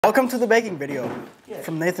Welcome to the baking video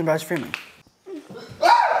from Nathan Bryce Freeman.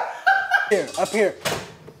 Here, up here,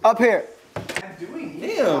 up here. I'm doing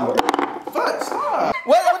damn. Fuck, stop.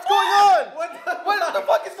 What's going on? What the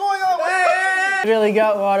fuck is going on? I really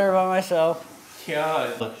got water by myself.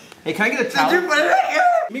 God. Hey, can I get a towel?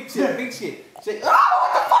 Mix it. Say, oh,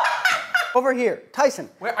 what the fuck? Over here, Tyson.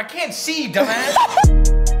 Where? I can't see, dumbass.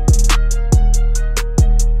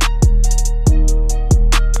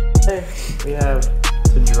 Hey, we have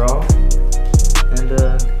the draw. And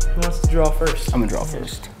who wants to draw first? I'm gonna draw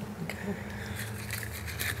first. Okay.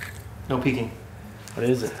 No peeking. What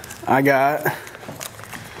is it? I got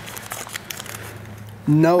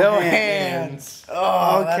no hands.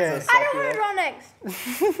 Oh, okay. I don't want to draw next.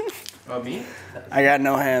 Oh, me? I got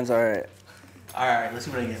no hands. All right. Alright, let's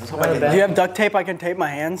see what I get. Let's hope I get Do you have duct tape I can tape my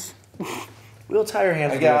hands? We'll tie your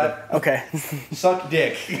hands together. Okay. Suck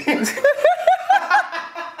dick. Come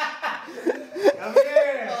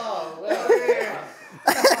here. Oh, well, here.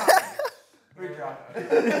 We drop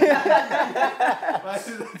it. Why is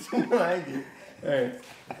that too behind you? Alright.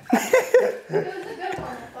 It was a good one, I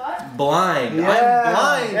thought. Blind. Yeah. I'm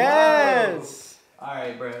blind. Yes.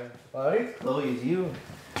 Alright, bro. Chloe? Chloe, is you.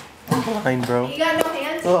 I'm blind, bro. You got no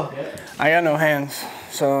hands? Oh, I got no hands.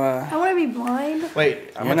 So, I want to be blind.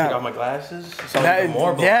 Wait, I'm You're gonna not- take off my glasses. So I'm even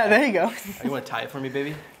more blind. yeah, there you go. You wanna tie it for me,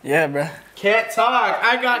 baby? Yeah, bro. Can't talk.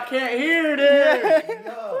 Can't hear, dude.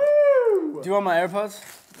 Do you want my AirPods?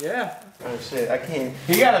 Yeah. Oh shit, I can't.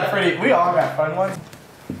 We all got fun ones.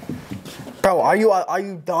 Bro, are you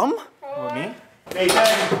dumb? What, me? Hey,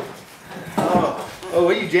 Daddy. Oh,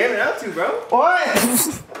 what are you jamming out to, bro?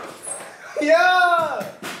 What? Yeah.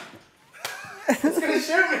 It's gonna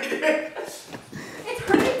shoot me, dude. It's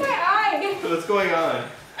hurting my eye. What's going on?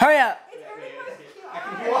 Hurry up. It's hurting my I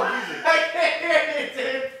can hear the music. I can't hear it,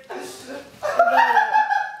 dude.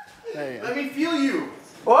 There you go. Let me feel you.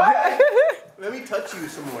 What? Let me touch you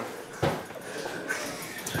some more.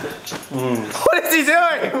 What is he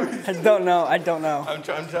doing? I don't know. I don't know. I'm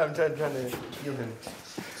trying to feel him.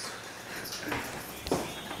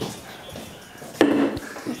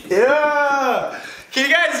 Yeah! Can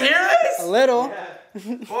you guys hear A this? little.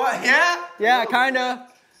 What? Yeah? Yeah, kinda.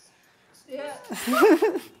 Yeah.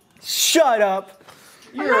 Shut up.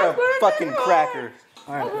 You're a fucking cracker.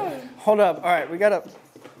 All right. Hold up. All right, we gotta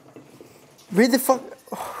read the fuck. No,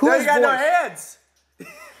 Who's you got no voice? hands.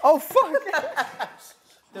 Oh fuck.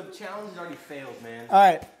 The challenge has already failed, man. All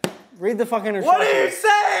right. Read the fucking instructions. What are you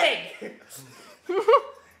saying?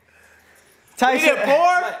 Tyson, Read it,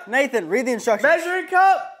 boy. Nathan, read the instructions. Measuring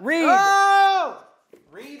cup. Read. Oh!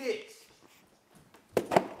 Read it.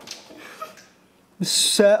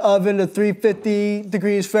 Set oven to 350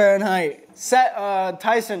 degrees Fahrenheit. Set,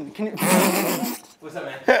 Tyson, can you? What's up,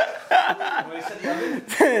 man? What you said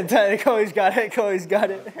the oven? Chloe's got it. Chloe's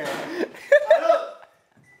got it.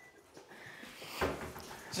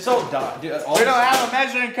 It's just all dot. Dude, all We don't have a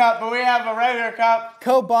measuring cup, but we have a regular cup.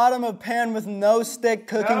 Coat bottom of pan with no stick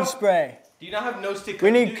cooking No. spray. Do you not have no stick? We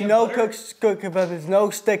cooking? need Do you no have butter? but there's no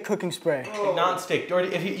stick cooking spray. Like non-stick. Or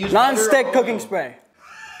if you use Non-stick butter or cooking oil. spray.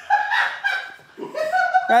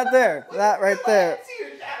 Right there. That right there. I see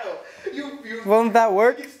your shadow. You Won't that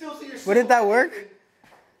work? can still see your shadow. Wouldn't that work?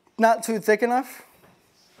 Not too thick enough?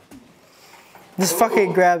 Just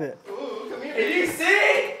fucking grab it. Ooh, come here. Can you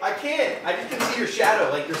see? I can't. I just can see your shadow,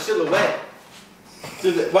 like your silhouette.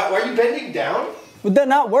 So why are you bending down? Would that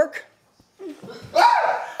not work? Dude,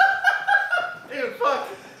 fuck.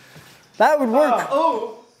 That would work.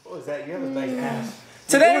 Oh. What was that? You have a nice ass.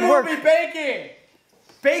 Today would we'll work. be baking.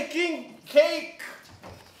 Baking cake.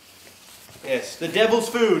 Yes, the devil's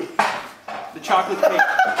food. The chocolate cake.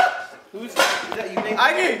 Is that you,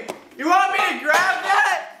 Nathan? You want me to grab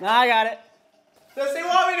that? Nah, I got it. Does he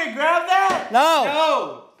want me to grab that? No.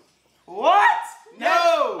 No. What?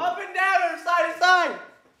 No. Up and down or side to side?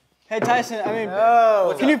 Hey Tyson, I mean,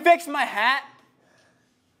 No. can you fix my hat?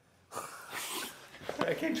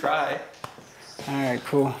 I can try. All right,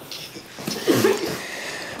 cool.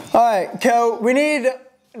 All right, so we need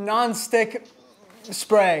non-stick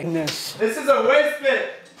spray. This This is a whisk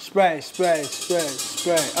it. spray.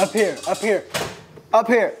 Up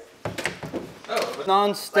here. Oh,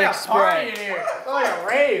 non-stick Like a party in spray. here. Like a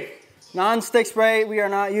rave. Non-stick spray we are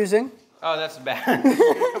not using. Oh, that's bad.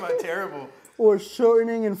 Come on, terrible. Or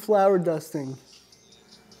shortening and flour dusting.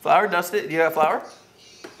 Flour, dust it. Do you have flour?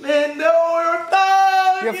 Do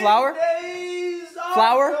you have flour?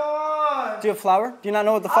 Flour? Do you have flour? Do you not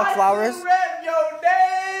know what the fuck flour is? Rep your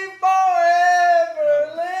name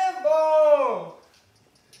forever, live on.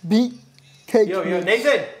 Beat cake. Yo, mix.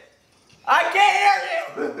 Nathan. I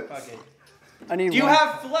can't hear you. Okay. I need Do you one.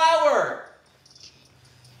 have flour?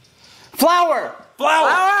 Flour.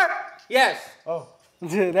 Flour? Yes. Oh.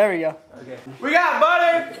 There we go. Okay. We got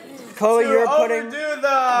butter. Chloe, you're putting. Overdo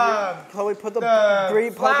the Chloe, put the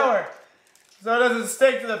flour so it doesn't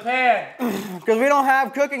stick to the pan. Because we don't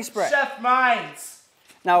have cooking spray. Chef Minds.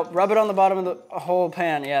 Now rub it on the bottom of the whole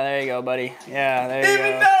pan. Yeah, there you go, buddy. Yeah, there you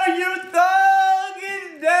Even go. though you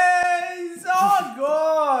thugging days are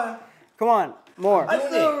gone. Come on, more. I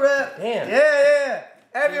still rip. Damn. Yeah.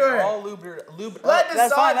 Everywhere. All lube. Let the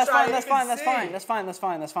That's fine. side That's try, fine. you That's can fine. That's see. fine. That's fine. That's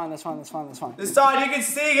fine. That's fine. That's fine. That's fine. That's fine. The side, you can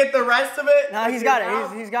see, get the rest of it. No, he's got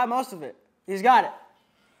it. He's got most of it. He's got it.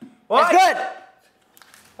 What? It's good.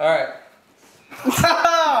 All right.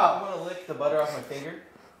 I'm gonna lick the butter off my finger.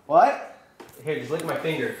 What? Here, just lick my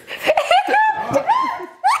finger.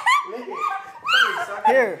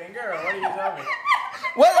 Here. Finger, or what are you telling me?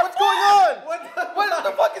 What's going on? What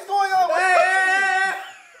the fuck is going on?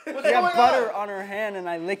 What's She going had butter on her hand and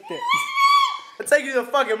I licked it. I'll take you to the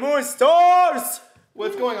fucking moon stores.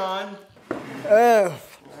 What's going on?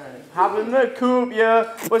 Hop in the coupe,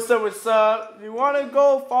 yeah. What's up? You wanna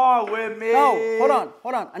go far with me? No,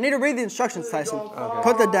 hold on. I need to read the instructions, Tyson. Okay.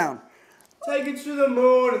 Put that down. Take it to the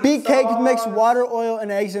moon. and Beat the cake, stars. mix water, oil,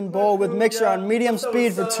 and eggs in bowl with mixer on medium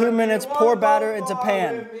speed for 2 minutes. Pour batter into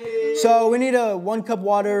pan. So we need a 1 cup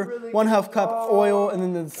water, 1/2 cup oil, and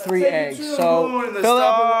then the 3 Take it eggs. to the So moon and the fill it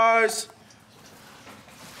up. stars.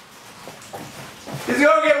 He's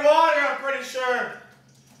gonna get water, I'm pretty sure.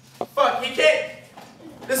 Fuck, he can't.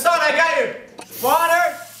 This son, I got you.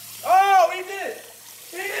 Water. Oh, he did it.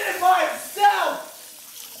 He did it by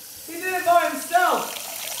himself. He did it by himself.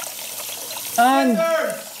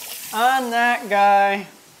 Scissors. On that guy,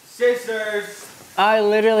 Scissors. I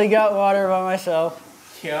literally got water by myself.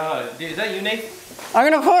 Yeah, dude, is that you, Nate?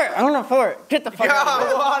 I'm gonna pour it. Get the fuck out of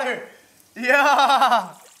here. Water. Yeah.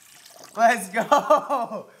 Let's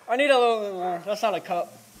go. I need a little bit more. That's not a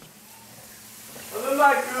cup. I'm in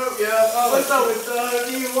my group, yeah. What's up?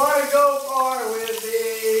 Do you want to go far with me?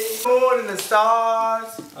 Moon and the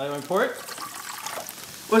stars. I want to pour it?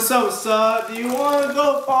 What's up? Do you want to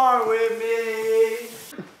go far with me?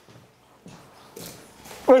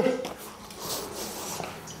 I'm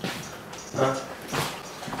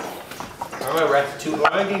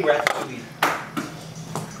getting ratatouille.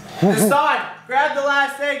 Decide. Grab the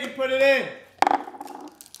last egg and put it in.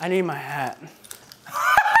 I need my hat.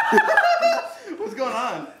 What's going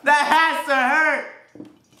on? That has to hurt.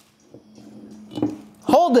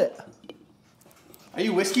 Hold it. Are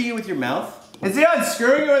you whisking it with your mouth? Is he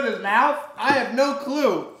unscrewing it with his mouth? I have no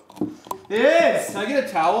clue. It is. Can I get a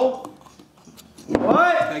towel?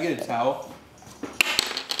 What? Can I get a towel?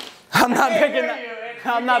 I'm not Can't picking hear that. you.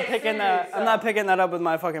 I'm You not can't picking see that. me, I'm not picking that up with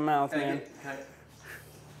my fucking mouth, man.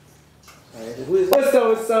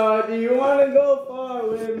 What's up? Do you want to go far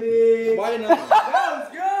with me? Why didn't I? That was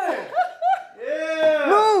good.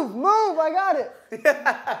 Yeah. Move! I got it. Do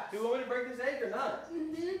you want me to break this egg or not?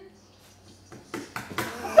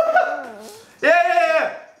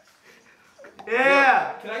 Yeah.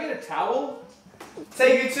 Yeah. Can I get a towel?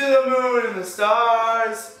 Take it to the moon and the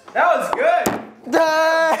stars. That was good.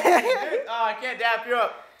 Oh, I can't dap you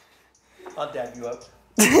up. I'll dab you up.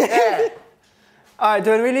 Yeah. All right,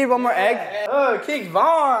 do we need one more egg? Oh, King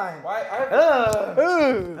Vaughn. Why?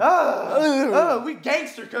 We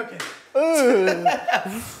gangster cooking.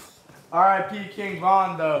 R.I.P. King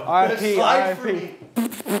Vaughn, though. R.I.P. Slide for R.I.P. me.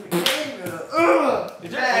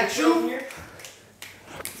 Is there eggshells in here?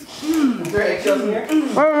 Is there eggshells in here?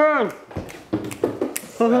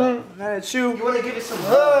 Man, shoot. You want to give it some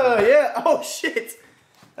Yeah. Oh, shit.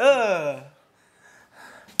 Yeah,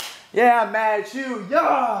 I'm mad at you.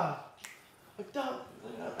 Yeah.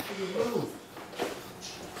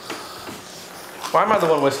 Why am I the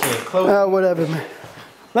one whisking it? Chloe. Whatever, man.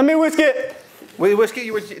 Let me whisk it. Wait, whiskey,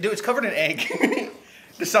 dude, it's covered in egg.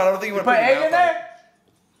 Deshaun, I don't think you want to Put egg in there?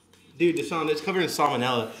 Dude, Deshaun, it's covered in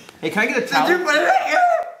salmonella. Hey, can I get a towel? Did you put egg in there?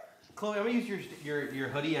 Chloe, I'm gonna use your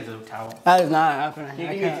hoodie as a towel. That is not happening. Can you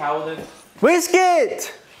I give me a can't. towel then? Whisk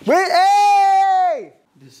it. Hey!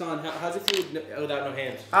 Deshaun, how's it feel without no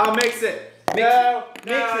hands? I'll mix it. Mix No, it,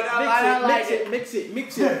 no, I don't like it. mix it.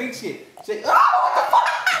 Say,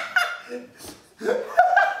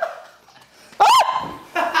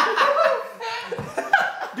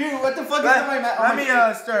 dude, what the fuck is on my mouth? Let me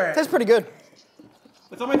stir it. Tastes pretty good.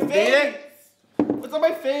 What's on my face? What's on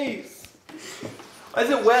my face? Why is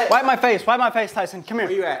it wet? Wipe my face, Tyson. Come here.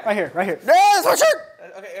 Where you at? Right here. Yes, my shirt.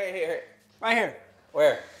 Okay, here. Right here.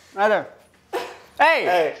 Where? Right there. Hey.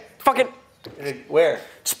 Hey. Fucking. Where?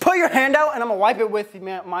 Just put your hand out and I'm gonna wipe it with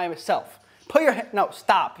myself. Put your hand. No,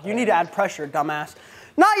 stop. You need to add pressure, dumbass.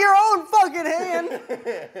 Not your own fucking hand.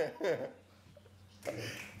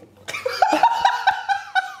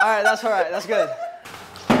 All right, that's all right. That's good.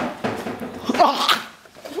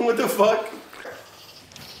 What the fuck?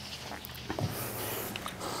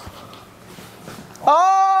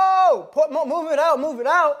 Oh! Move it out. Move it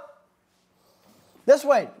out. This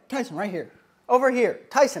way, Tyson. Right here. Over here,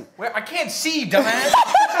 Tyson. Where? I can't see, dumbass.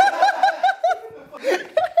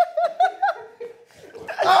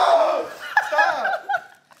 Oh! Stop!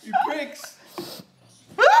 You pricks.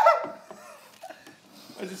 Why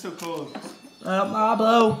is it so cold?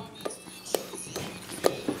 Pablo.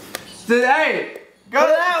 Hey! Go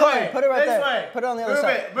that way! Put it right this there. Way. Put it on the other Move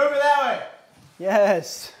side. It. Move it that way.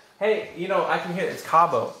 Yes. Hey, you know, I can hear it. It's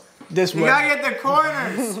Cabo. This way. You gotta get the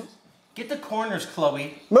corners. Get the corners,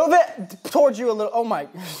 Chloe. Move it towards you a little. Oh my.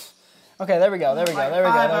 Okay, there we go. There we go. There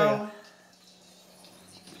we go. There we go.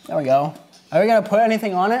 There we go. Are we gonna put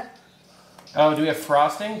anything on it? Oh, do we have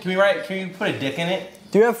frosting? Can we put a dick in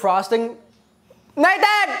it? Do you have frosting?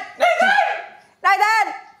 Nathan!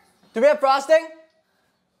 Nathan! Do we have frosting?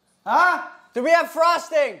 Huh? Do we have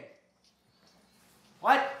frosting?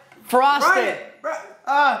 What? Frosting.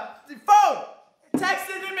 Phone! Text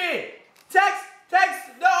it to me! Text!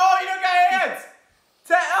 No, you don't got hands!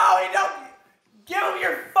 Oh, you don't! Give him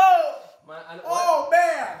your phone! Oh,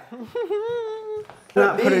 man!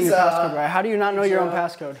 Not putting your passcode right. How do you not know your own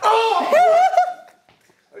passcode? Oh!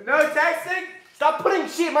 No texting? Stop putting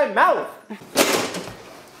shit in my mouth!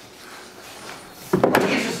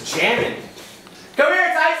 He's just jamming. Come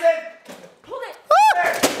here, Tyson! Hold it.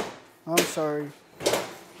 There. I'm sorry.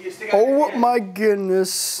 You stick out your Oh hand. my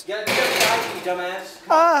goodness. Get the guy, you dumbass.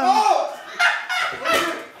 Ah. Oh!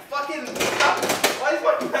 Fucking stop. Why is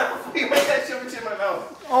my mouth? You made that shit in my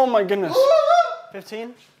mouth. Oh my goodness.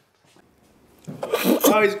 15?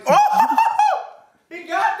 Oh, he's. Oh! He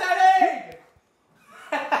got that egg!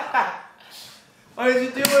 What is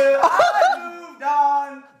he doing? I moved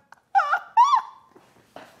on.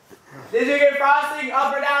 Did you get frosting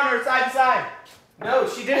up or down or side to side? No,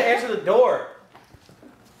 she didn't answer the door.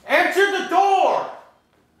 Answer the door!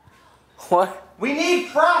 What? We need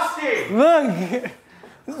frosting! Look.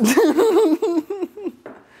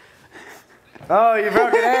 Oh, you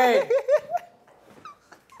broke an egg.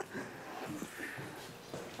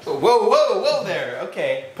 Whoa there.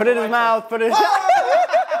 Okay. Put it in his mouth. Put it in his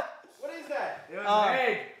What is that? It was an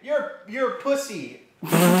egg. You're a pussy.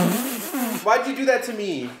 Why'd you do that to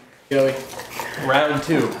me? Joey. Round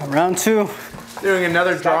 2. Round 2. Doing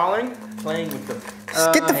another drawing. Playing with the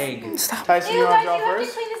egg. Stop. Tyson, Ew, you want guys, to draw you have to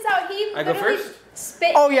first? clean this out. He I go literally first?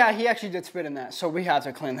 spit. Oh yeah, he actually did spit in that, so we have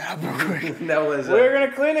to clean that up real quick. That was. We're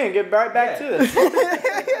gonna clean it and get right back to this.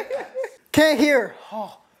 Can't hear.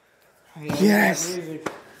 Oh. Yes.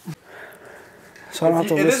 So I don't have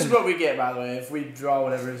to This is listen. what we get, by the way. If we draw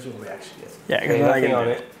whatever, this is what we actually get. Yeah, Okay, because I nothing get on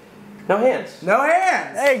it. No hands. No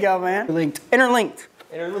hands. There you go, man. Interlinked.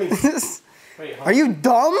 Interlinked. Wait, Are you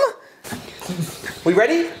dumb? We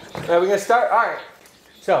ready? Are we gonna start? All right.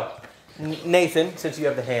 So, Nathan, since you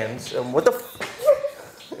have the hands, what the?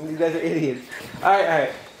 You guys are idiots. All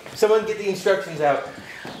right. Someone get the instructions out. All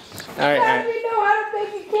right. How do you know how to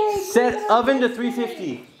make a cake? Set oven to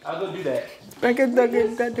 350. I'll go do that.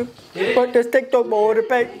 Put the stick to board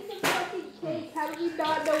bake. Make a fucking cake. How do you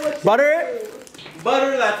not know what to Butter do? it.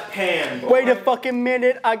 Butter that pan. Boy. Wait a fucking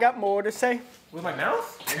minute. I got more to say. With my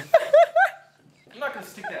mouth? I'm not gonna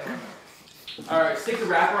stick that. All right, stick the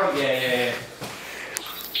wrapper on. Yeah.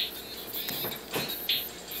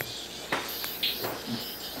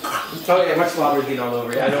 Oh yeah, my slobber's getting all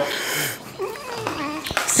over it. I don't.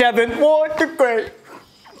 7 water great.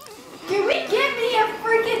 Can we get me a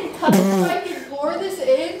freaking cup so I can pour this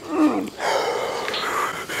in?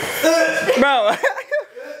 Bro.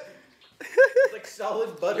 It's like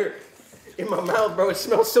solid butter in my mouth, bro. It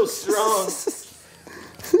smells so strong.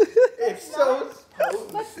 It's so.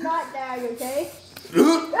 Let's not nag, okay?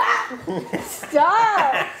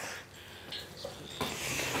 Stop!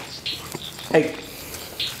 Hey.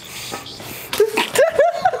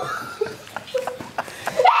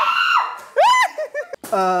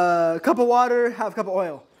 Cup of water, half cup of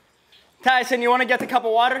oil. Tyson, you want to get the cup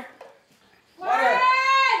of water? Water!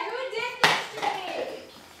 Who did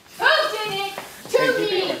this to me? Who did it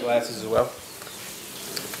to me? Glasses as well.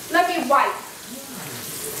 Let me wipe.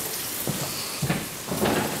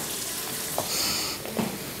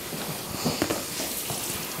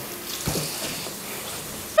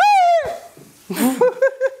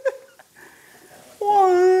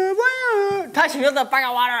 Tyson, put the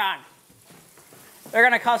fucking water on. They're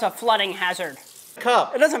gonna cause a flooding hazard.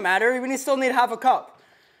 Cup. It doesn't matter. We still need half a cup.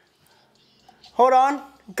 Hold on.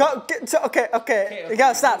 Okay. You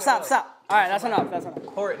gotta stop. All right, that's enough.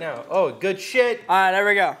 Pour it now. Oh, good shit. All right, there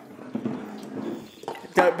we go.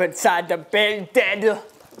 Up inside the bed, dead.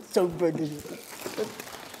 So good.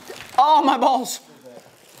 Oh, my balls.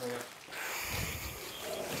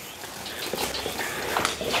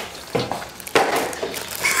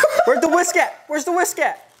 Where's the whisk at? Where's the whisk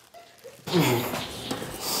at?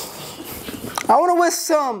 I want to whisk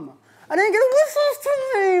some. I didn't get a whisk this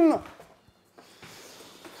time.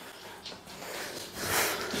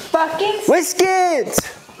 Fucking. Whisk it.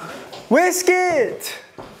 Whisk it.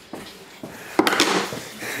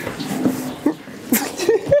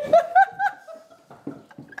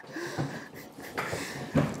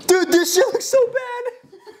 Dude, this shit looks so bad.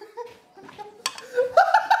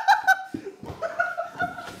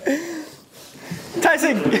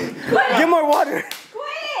 Tyson, get more water.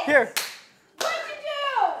 Quit! Here. What'd you do?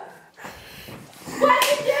 What'd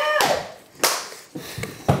you do?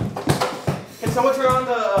 Can someone turn on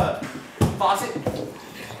the faucet?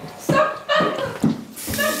 Stop fucking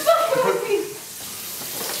with me.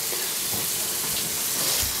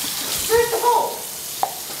 Where's the bowl?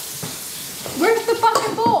 Where's the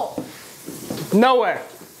fucking bowl? Nowhere.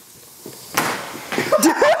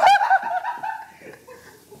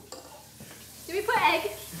 Did we put egg?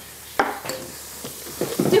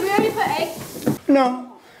 Did we already put egg?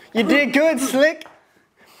 No. You did good, Slick.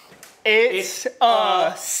 It's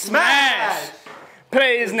a smash.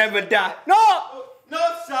 Please never die. No!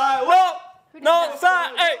 North side. No! No,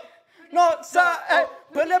 side, hey! No, side, hey!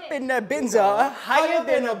 Pull up in the Benza, higher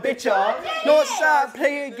than a bitcher. North side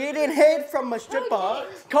player getting head from a stripper.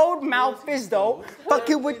 Cold mouth is though,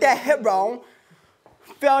 fucking with that head wrong.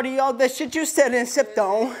 Felt all the shit you said and sipped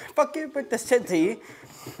on. Fucking with the city.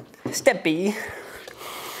 Steppy.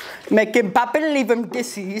 Make him pop and leave him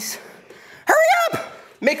disease. Hurry up!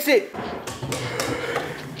 Mix it.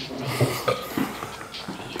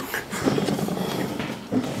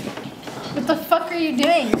 What the fuck are you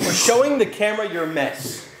doing? We're showing the camera your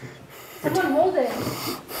mess. Someone hold it.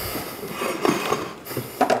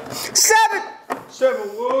 7,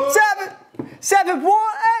 7, 1,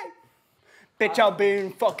 8. Bitch, I've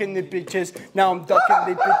been fucking the bitches. Now I'm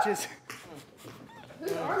ducking the bitches.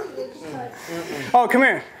 Whose arm did it just touch? Oh, come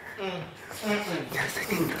here.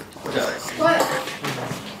 What?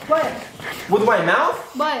 What? With my mouth?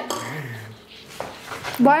 What?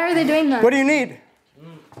 Why are they doing that? What do you need?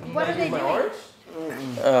 What are they doing?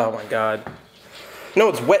 Oh my god. No,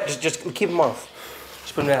 it's wet. Just keep them off.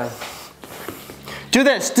 Just put them down. Do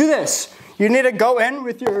this. Do this. You need to go in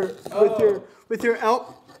with your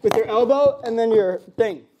elbow and then your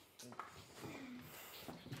thing.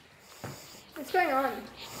 What's going on?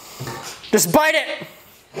 Just bite it.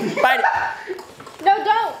 Bite it. No,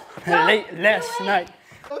 don't. Late last night.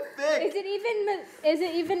 Is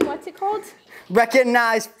it even what's it called?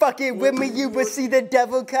 Recognize, fuck it with me, you will see the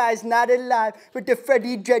devil guy's not alive. With the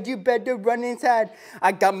Freddy Dread, you better run inside.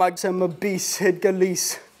 I got my summer beast, hit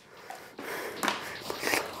Galeese.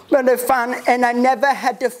 But I found, and I never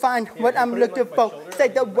had to find what I'm looking for. Say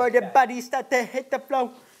the word, the body start to hit the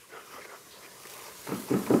flow.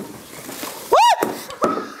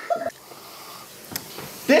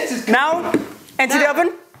 This is Now, into the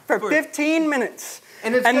oven for 15 minutes.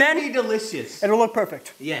 and it's gonna then be delicious. it'll look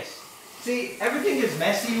perfect. Yes. See, everything is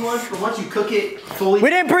messy once, but once you cook it fully. We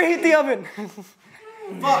didn't preheat the oven.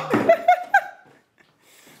 Fuck.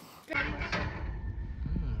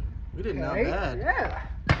 We did not bad. Yeah.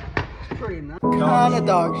 It's pretty nice. Kind of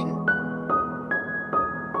dog shit.